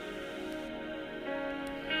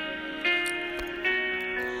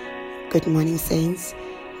Good morning, saints.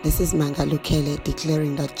 This is Manga Lukele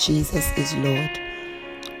declaring that Jesus is Lord.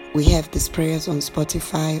 We have these prayers on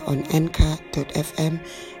Spotify, on Anchor.fm,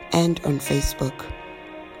 and on Facebook.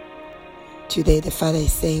 Today the Father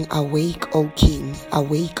is saying, "Awake, O King,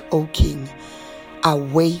 awake, O King,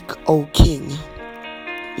 awake, O King."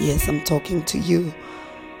 Yes, I'm talking to you.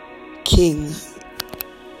 King,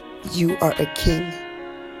 you are a king.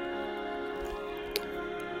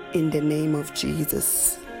 In the name of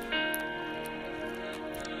Jesus.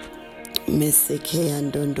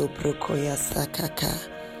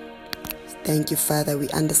 Thank you, Father. We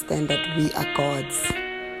understand that we are gods.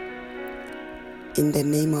 In the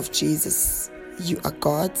name of Jesus, you are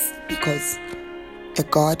gods because a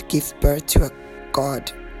God gives birth to a God.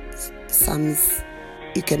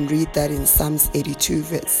 You can read that in Psalms 82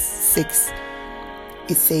 verse 6.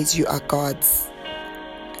 It says you are gods.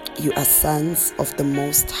 You are sons of the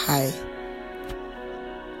Most High.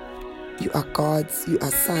 You are gods, you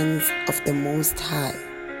are sons of the Most High.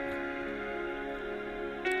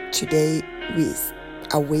 Today we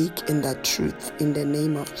awake in that truth in the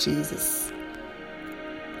name of Jesus.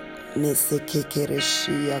 In the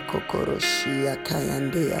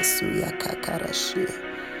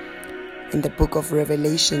book of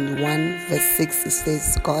Revelation 1 verse 6 it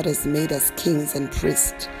says, God has made us kings and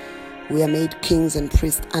priests. We are made kings and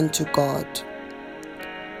priests unto God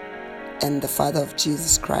and the Father of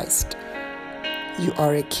Jesus Christ. You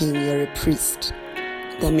are a king, you're a priest.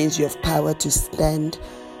 That means you have power to stand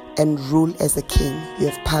and rule as a king. You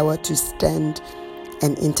have power to stand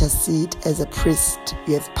and intercede as a priest.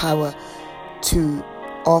 You have power to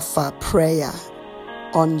offer prayer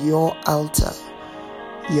on your altar.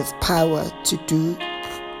 You have power to do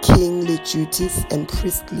kingly duties and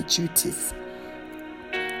priestly duties.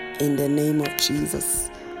 In the name of Jesus.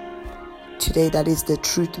 Today, that is the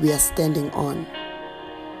truth we are standing on.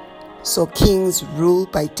 So kings rule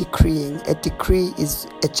by decreeing. A decree is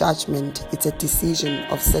a judgment. It's a decision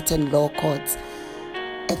of certain law courts.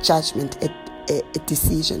 A judgment, a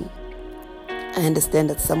decision. I understand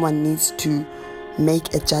that someone needs to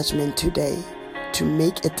make a judgment today, to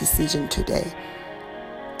make a decision today.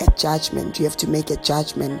 A judgment. You have to make a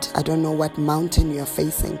judgment. I don't know what mountain you're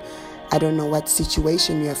facing. I don't know what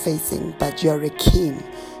situation you're facing, but you're a king.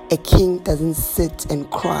 A king doesn't sit and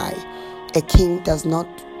cry. A king does not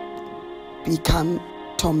become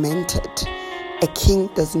tormented. A king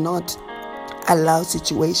does not allow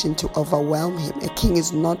situation to overwhelm him. A king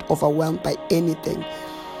is not overwhelmed by anything.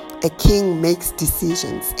 A king makes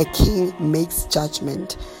decisions. A king makes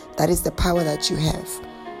judgment. That is the power that you have.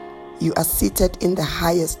 You are seated in the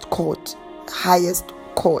highest court,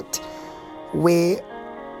 where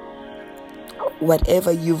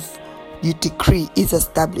whatever you decree is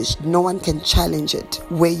established. No one can challenge it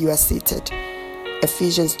where you are seated.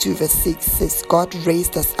 Ephesians 2 verse 6 says, God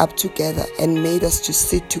raised us up together and made us to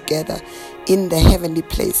sit together in the heavenly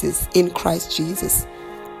places in Christ Jesus.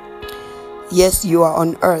 Yes, you are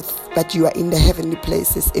on earth, but you are in the heavenly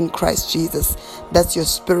places in Christ Jesus. That's your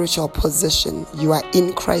spiritual position. You are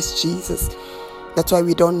in Christ Jesus. That's why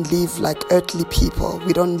we don't live like earthly people.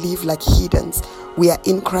 We don't live like heathens. We are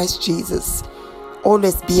in Christ Jesus.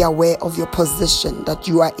 Always be aware of your position, that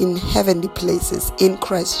you are in heavenly places in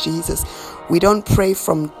Christ Jesus. We don't pray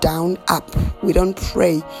from down up. We don't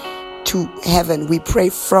pray to heaven. We pray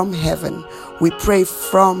from heaven. We pray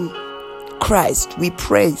from Christ. We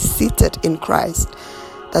pray seated in Christ.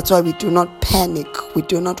 That's why we do not panic. We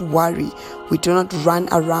do not worry. We do not run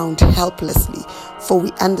around helplessly. For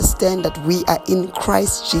we understand that we are in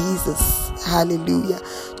Christ Jesus. Hallelujah.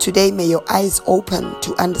 Today may your eyes open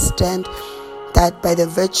to understand that by the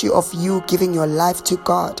virtue of you giving your life to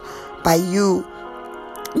God, by you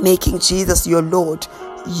making Jesus your Lord,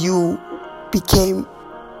 you became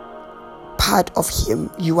part of Him.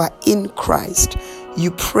 You are in Christ.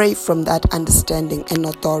 You pray from that understanding and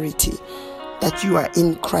authority that you are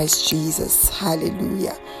in Christ Jesus.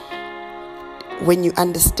 Hallelujah. When you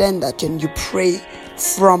understand that and you pray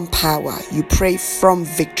from power, you pray from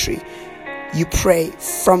victory, you pray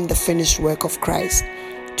from the finished work of Christ.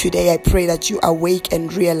 Today I pray that you awake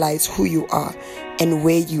and realize who you are and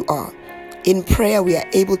where you are. In prayer we are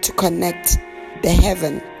able to connect the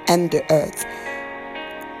heaven and the earth.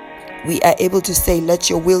 We are able to say, let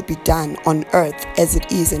your will be done on earth as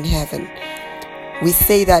it is in heaven. We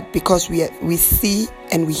say that because we see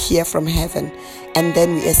and we hear from heaven, and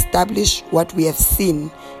then we establish what we have seen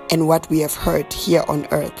and what we have heard here on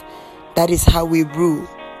earth. That is how we rule.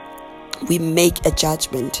 We make a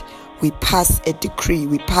judgment. We pass a decree.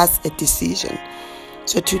 We pass a decision.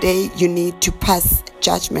 So today you need to pass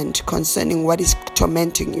judgment concerning what is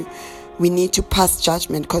tormenting you. We need to pass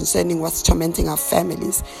judgment concerning what's tormenting our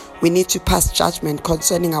families. We need to pass judgment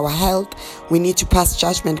concerning our health. We need to pass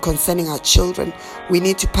judgment concerning our children. We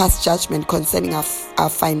need to pass judgment concerning our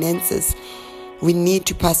finances. We need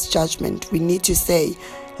to pass judgment. We need to say,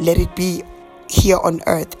 let it be here on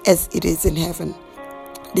earth as it is in heaven.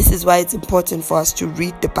 This is why it's important for us to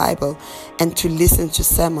read the Bible and to listen to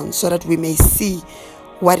sermons so that we may see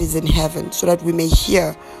what is in heaven, so that we may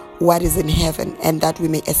hear what is in heaven, and that we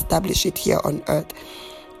may establish it here on earth.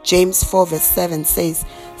 James 4 verse 7 says,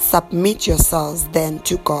 submit yourselves then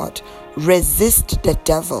to God. Resist the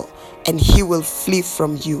devil and he will flee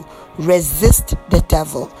from you. Resist the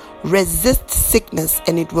devil. Resist sickness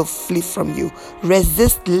and it will flee from you.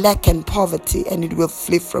 Resist lack and poverty and it will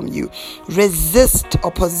flee from you. Resist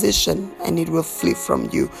opposition and it will flee from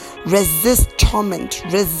you. Resist torment.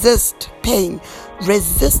 Resist pain.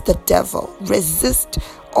 Resist the devil. Resist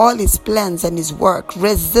all his plans and his work.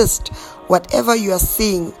 Resist whatever you are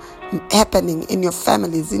seeing happening in your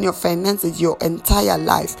families, in your finances, your entire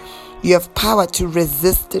life. You have power to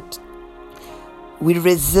resist it. We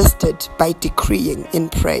resist it by decreeing in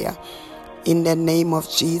prayer in the name of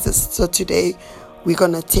Jesus. So today we're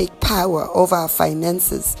going to take power over our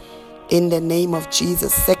finances in the name of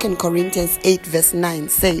Jesus. 2 Corinthians 8 verse 9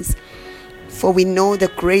 says, for we know the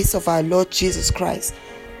grace of our Lord Jesus Christ,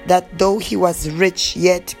 that though he was rich,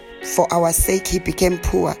 yet for our sake he became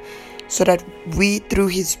poor, so that we through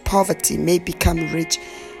his poverty may become rich.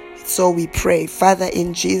 So we pray, Father,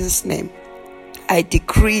 in Jesus' name, I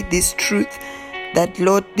decree this truth, that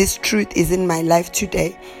Lord, this truth is in my life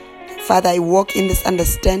today. Father, I walk in this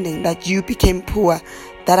understanding that you became poor,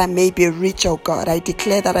 that I may be rich, oh God. I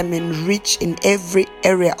declare that I'm rich in every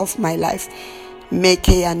area of my life. Make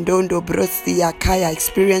andondo brosia kaya,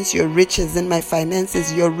 experience your riches in my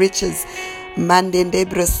finances, your riches mandende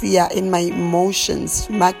brosia in my emotions.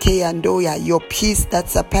 Make andoya, your peace that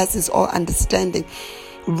surpasses all understanding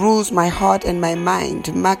rules my heart and my mind.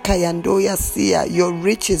 Makayandoya sia, your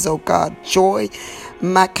riches, oh God, joy.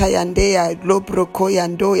 Makayandeya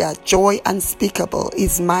lobrokoyandoya, joy unspeakable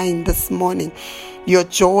is mine this morning. Your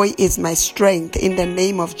joy is my strength. In the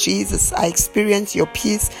name of Jesus, I experience your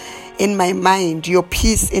peace in my mind, your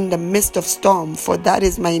peace in the midst of storm, for that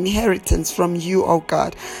is my inheritance from you, O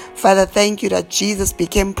God. Father, thank you that Jesus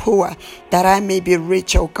became poor, that I may be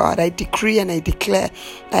rich, O God. I decree and I declare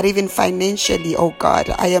that even financially, O God,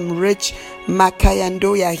 I am rich.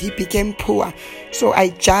 Makayandoya, he became poor. So I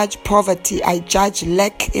judge poverty, I judge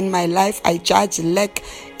lack in my life, I judge lack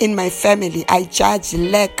in my family, I judge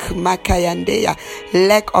lack, Makayandeya,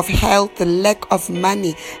 lack of health, lack of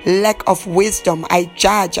money, lack of wisdom. I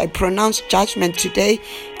pronounce judgment today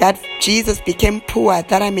that Jesus became poor,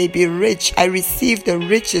 that I may be rich. I receive the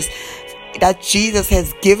riches that Jesus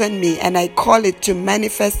has given me, and I call it to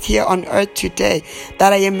manifest here on earth today,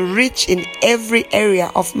 that I am rich in every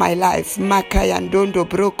area of my life. Makayandondo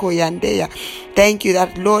broko yandeya. Thank you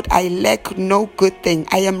that, Lord, I lack no good thing.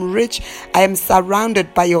 I am rich. I am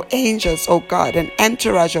surrounded by your angels, oh God. An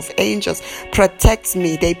entourage of angels protects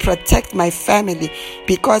me. They protect my family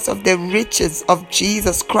because of the riches of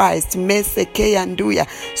Jesus Christ. Mesekeyanduya.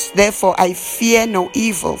 Therefore, I fear no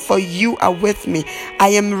evil, for you are with me. I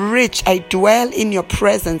am rich. I dwell in your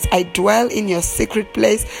presence. I dwell in your secret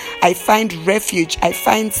place. I find refuge. I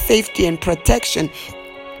find safety and protection.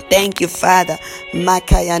 Thank you, Father.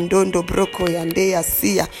 Makayandondo broko yandeya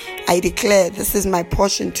sia. I declare this is my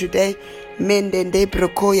portion today. Mendende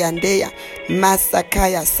broko yandeya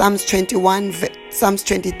masakaya. Psalms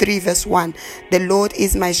 23 verse 1. The Lord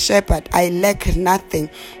is my shepherd, I lack nothing.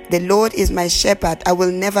 The Lord is my shepherd, I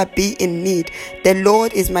will never be in need. The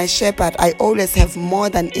Lord is my shepherd, I always have more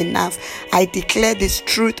than enough. I declare this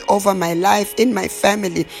truth over my life, in my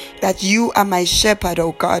family, that you are my shepherd,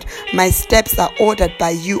 oh God. My steps are ordered by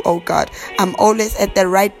you, oh God. I'm always at the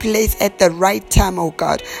right place at the right time, oh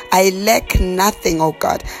God. I lack nothing, oh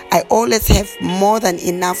God. I always have more than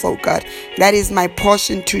enough, oh God. That is my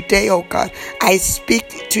portion today, oh God. I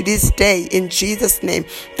speak to this day in Jesus' name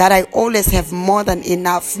that I always have more than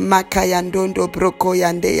enough. Makayandondo broko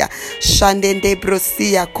yandeya shandende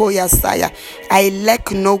brosia koya saya. I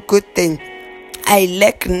lack no good thing. I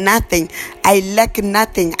lack nothing. I lack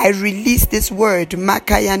nothing. I release this word.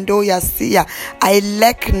 Makayandoya sia. I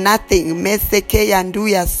lack nothing.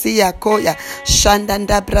 Mesekeyanduya sia koya.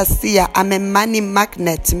 Shandanda brasia. I'm a money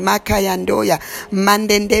magnet. Makayandoya.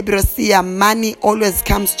 Mandende brasia. Money always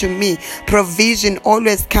comes to me. Provision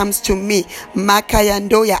always comes to me.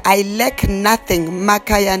 Makayandoya. I lack nothing.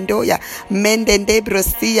 Makayandoya. Mendende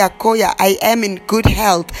brasia koya. I am in good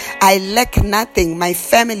health. I lack nothing. My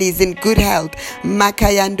family is in good health.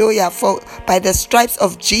 Makayandoya, for by the stripes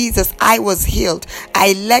of Jesus I was healed.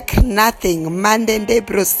 I lack nothing. Mandende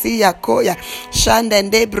brosia koya,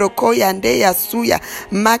 shandende brokoya ndeya suya,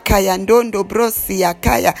 makayandondo brosia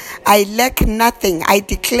kaya. I lack nothing. I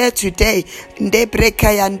declare today,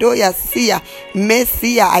 ndebrekhayandoya siya,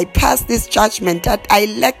 Messiah, I pass this judgment that I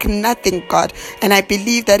lack nothing, God. And I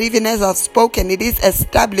believe that even as I've spoken, it is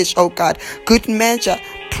established, oh God. Good measure,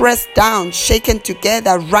 pressed down, shaken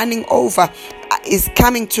together, running over, is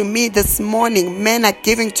coming to me this morning. Men are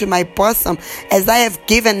giving to my bosom. As I have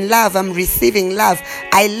given love, I'm receiving love.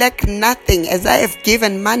 I lack nothing. As I have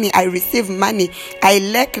given money, I receive money. I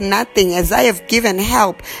lack nothing. As I have given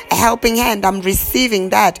help, a helping hand, I'm receiving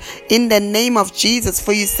that in the name of Jesus.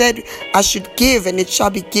 For you said I should give and it shall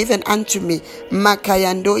be given unto me.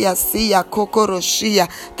 Makayandoya siya kokoroshia.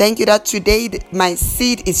 Thank you that today my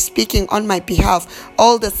seed is speaking on my behalf.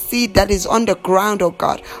 All the seed that is on the ground, oh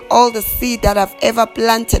God, all the seed that I've ever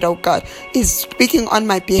planted, oh God, is speaking on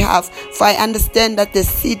my behalf. For I understand that the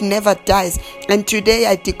seed never dies. And today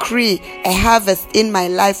I decree a harvest in my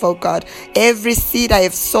life, oh God. Every seed I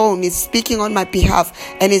have sown is speaking on my behalf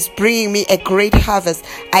and is bringing me a great harvest.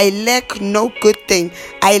 I lack no good thing.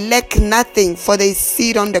 I lack nothing, for there is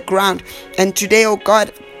seed on the ground. And today, oh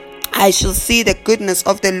God, I shall see the goodness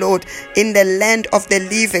of the Lord in the land of the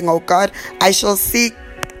living, oh God. I shall see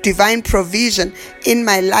divine provision in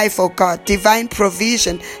my life, oh God. Divine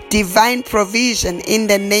provision in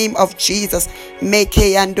the name of Jesus.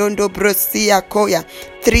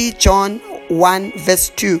 3 John 1 verse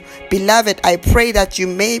 2. Beloved, I pray that you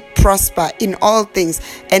may prosper in all things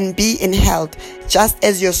and be in health, just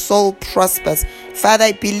as your soul prospers. Father,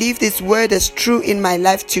 I believe this word is true in my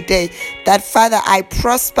life today, that Father, I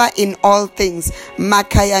prosper in all things.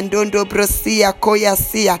 Makayandondo brosia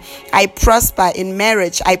koyasia. I prosper in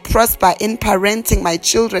marriage. I prosper in parenting my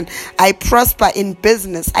children. I prosper in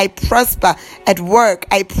business. I prosper at work.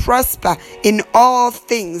 I prosper in all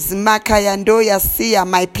things. Makayandoya sia.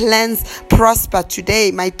 My plans prosper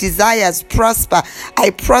today. My desires prosper. I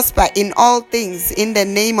prosper in all things in the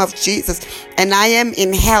name of Jesus. And I am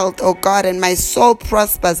in health, oh God, and my soul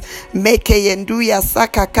prospers. Mekeyenduya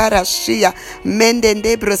sakakarashia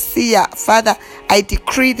mendendebrosia. Father, I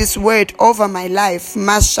decree this word over my life.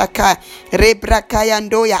 Mashaka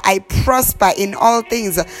rebrakayandoya. I prosper in all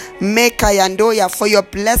things. Mekayandoya, for your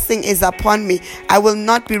blessing is upon me. I will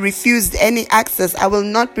not be refused any access. I will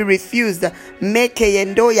not be refused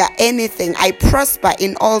Mekeyendoya anything. I prosper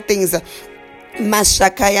in all things.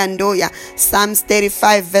 Mashakayandoya. Psalms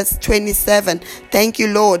 35 verse 27. Thank you,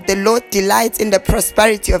 Lord. The Lord delights in the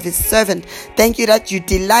prosperity of his servant. Thank you that you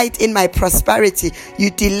delight in my prosperity. You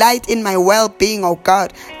delight in my well-being, oh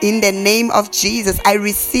God. In the name of Jesus, I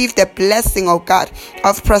receive the blessing, oh God,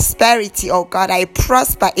 of prosperity, oh God. I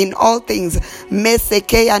prosper in all things.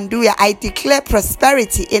 Mesekeyanduya. I declare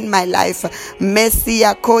prosperity in my life.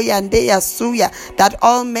 Mesiakoyandeya suya. That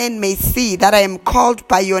all men may see that I am called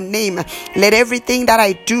by your name. Let everything that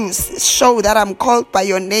I do show that I'm called by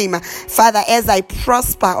your name. Father, as I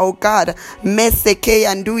prosper, oh God.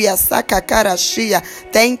 Mesekeyanduya sakakarashia.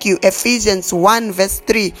 Thank you. Ephesians 1 verse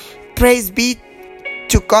 3. Praise be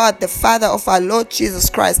to God, the Father of our Lord Jesus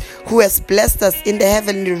Christ, who has blessed us in the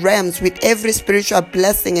heavenly realms with every spiritual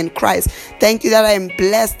blessing in Christ. Thank you that I am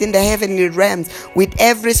blessed in the heavenly realms with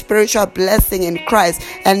every spiritual blessing in Christ.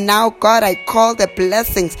 And now, God, I call the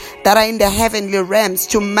blessings that are in the heavenly realms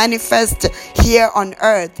to manifest here on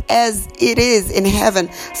earth as it is in heaven.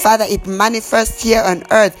 Father, it manifests here on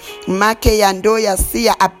earth. Makeyandoya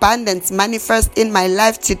siya. Abundance manifest in my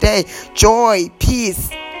life today. Joy, peace,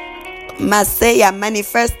 Masaya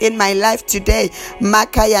manifest in my life today.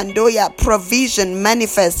 Makayandoya, provision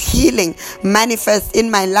manifest, healing manifest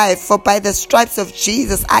in my life. For by the stripes of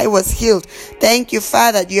Jesus I was healed. Thank you,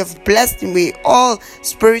 Father. You have blessed me with all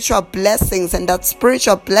spiritual blessings, and that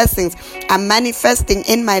spiritual blessings are manifesting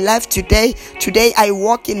in my life today. Today I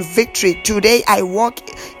walk in victory. Today I walk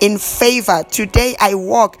in favor. Today I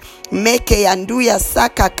walk Mekeyanduya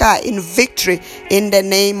sakaka in victory in the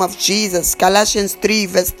name of Jesus. Galatians 3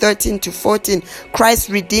 verse 13 to 14. Christ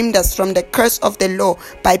redeemed us from the curse of the law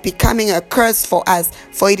by becoming a curse for us.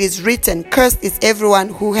 For it is written, cursed is everyone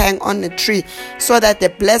who hang on a tree, so that the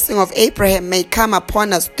blessing of Abraham may come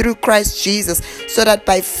upon us through Christ Jesus, so that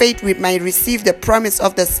by faith we may receive the promise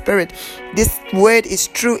of the Spirit. This word is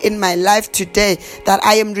true in my life today, that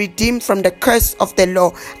I am redeemed from the curse of the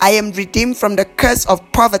law. I am redeemed from the curse of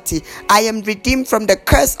poverty. poverty. I am redeemed from the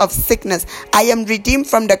curse of sickness. I am redeemed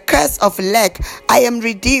from the curse of lack. I am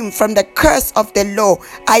redeemed from the curse of the law.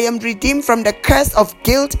 I am redeemed from the curse of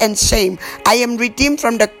guilt and shame. I am redeemed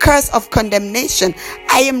from the curse of condemnation.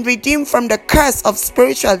 I am redeemed from the curse of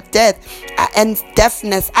spiritual death and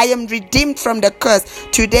deafness. I am redeemed from the curse.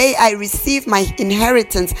 Today I receive my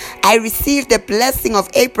inheritance. I receive the blessing of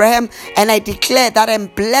Abraham, and I declare that I'm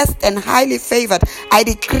blessed and highly favored. I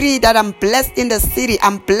decree that I'm blessed in the city.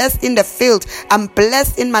 I'm blessed in the field. I'm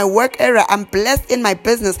blessed in my work area. I'm blessed in my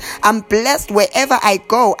business. I'm blessed wherever I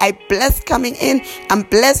go. I'm blessed coming in. I'm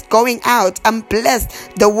blessed going out. I'm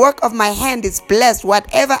blessed. The work of my hand is blessed.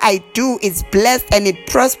 Whatever I do is blessed and it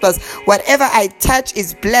prospers. Whatever I touch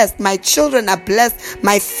is blessed. My children are blessed.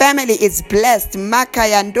 My family is blessed.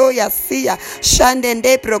 Makayandoya siya.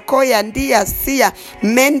 Shandende prokoya ndia siya.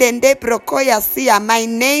 Mendende prokoya siya. My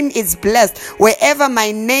name is blessed. Wherever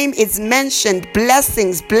my name is mentioned,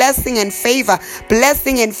 blessings, blessing and favor,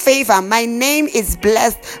 blessing and favor. My name is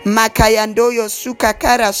blessed. Makayandoyo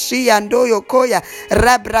sukakara shiyandoyo koya.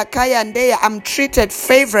 Rabrakayandeya. I'm treated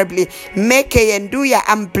favorably. Mekeyenduya.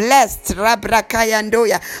 I'm blessed.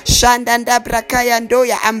 Rabrakayandoya. Shandanda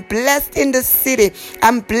brakayandoya. I'm blessed in the city.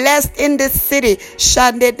 I'm blessed in the city.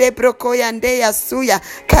 Shandede brokoyandeya suya.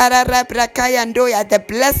 Kararabrakayandoya. The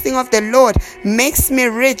blessing of the Lord makes me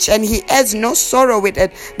rich, and he adds no sorrow with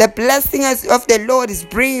it. The blessing of the Lord is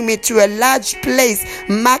bringing me to a large place.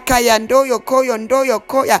 Makayandoyo koyondoyo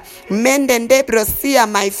koya. Mendende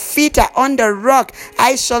brosia. My feet are on the rock.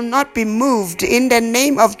 I shall not be moved in the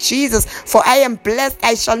name of Jesus, for I am blessed.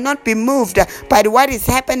 I shall not be moved by what is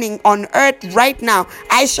happening on earth right now.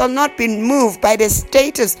 I shall not be moved by the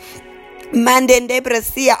status Mandende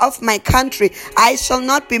Brasia of my country. I shall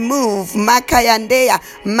not be moved. Makayandeya.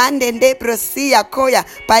 Mandende Brasia Koya.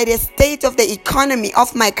 By the state of the economy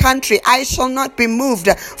of my country, I shall not be moved.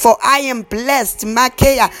 For I am blessed.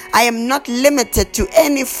 Makeya. I am not limited to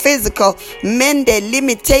any physical mende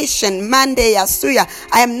limitation. Mande Yasuya.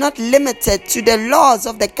 I am not limited to the laws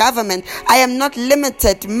of the government. I am not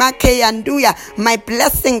limited. Makeyanduya. My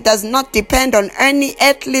blessing does not depend on any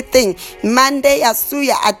earthly thing. Mande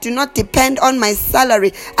Yasuya. I do not depend on my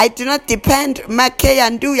salary. I do not depend,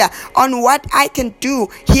 Makeyanduya, on what I can do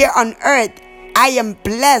here on earth. I am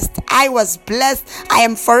blessed. I was blessed. I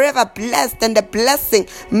am forever blessed. And the blessing,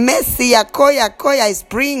 Messiah Koya is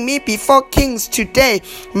bringing me before kings today.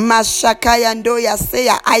 Mashakayandoya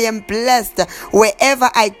Seya. I am blessed. Wherever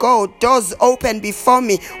I go, doors open before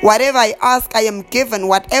me. Whatever I ask, I am given.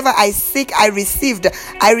 Whatever I seek, I received.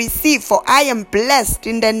 I receive, for I am blessed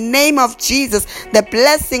in the name of Jesus. The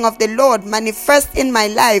blessing of the Lord manifest in my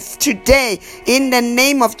life today. In the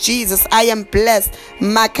name of Jesus, I am blessed.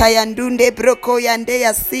 Makayandunde bro.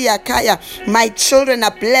 My children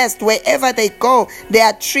are blessed. Wherever they go, they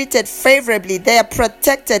are treated favorably. They are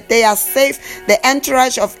protected. They are safe. The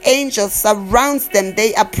entourage of angels surrounds them.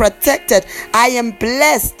 They are protected. I am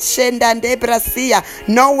blessed.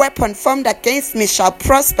 No weapon formed against me shall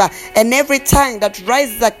prosper, and every tongue that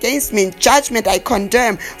rises against me in judgment I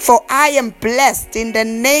condemn. For I am blessed in the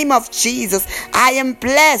name of Jesus. I am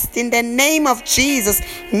blessed in the name of Jesus.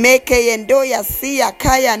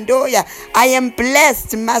 I am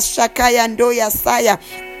blessed. Mashakayandoya Saya.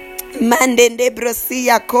 Mandende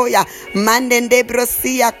brosia koya. Mandende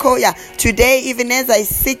brosia koya. Today, even as I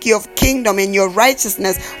seek your kingdom and your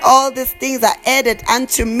righteousness, all these things are added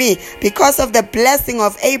unto me. Because of the blessing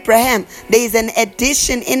of Abraham, there is an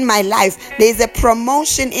addition in my life. There is a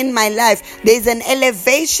promotion in my life. There is an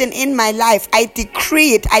elevation in my life. I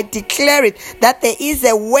decree it. I declare it that there is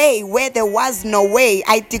a way where there was no way.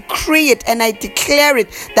 I decree it and I declare it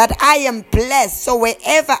that I am blessed. So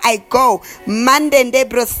wherever I go, mandende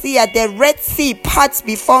brosia, the Red Sea parts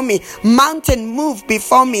before me, mountain move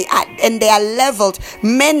before me, and they are leveled.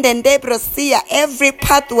 Mendendebrosia, every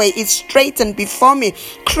pathway is straightened before me.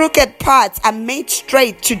 Crooked paths are made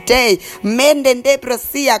straight today.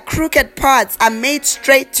 Mendendebrosia, crooked paths are made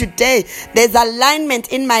straight today. There's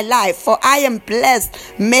alignment in my life, for I am blessed.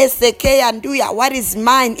 Mesekeyanduya, what is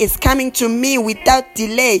mine is coming to me without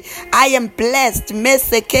delay. I am blessed.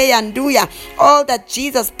 Mesekeyanduya, all that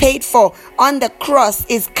Jesus paid for on the cross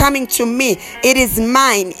is coming to me. It is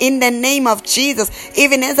mine in the name of Jesus.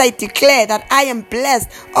 Even as I declare that I am blessed,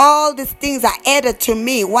 all these things are added to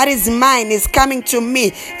me. What is mine is coming to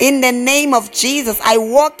me in the name of Jesus. I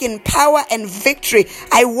walk in power and victory.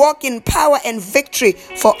 I walk in power and victory,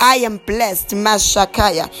 for I am blessed.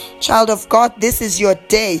 Mashakaya. Child of God, this is your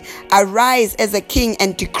day. Arise as a king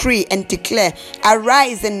and decree and declare.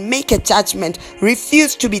 Arise and make a judgment.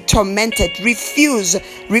 Refuse to be tormented.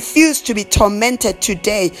 Refuse to be tormented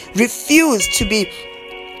today. Refuse to be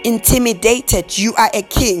intimidated. You are a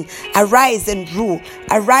king. Arise and rule.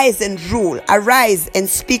 Arise and rule. Arise and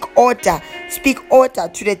speak order. Speak order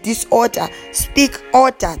to the disorder. Speak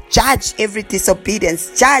order. Judge every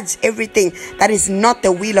disobedience. Judge everything that is not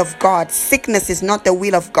the will of God. Sickness is not the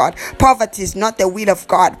will of God. Poverty is not the will of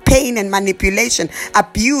God. Pain and manipulation,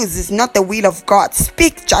 abuse is not the will of God.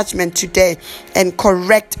 Speak judgment today and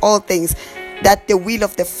correct all things, that the will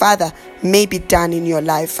of the Father may be done in your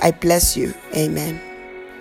life. I bless you. Amen.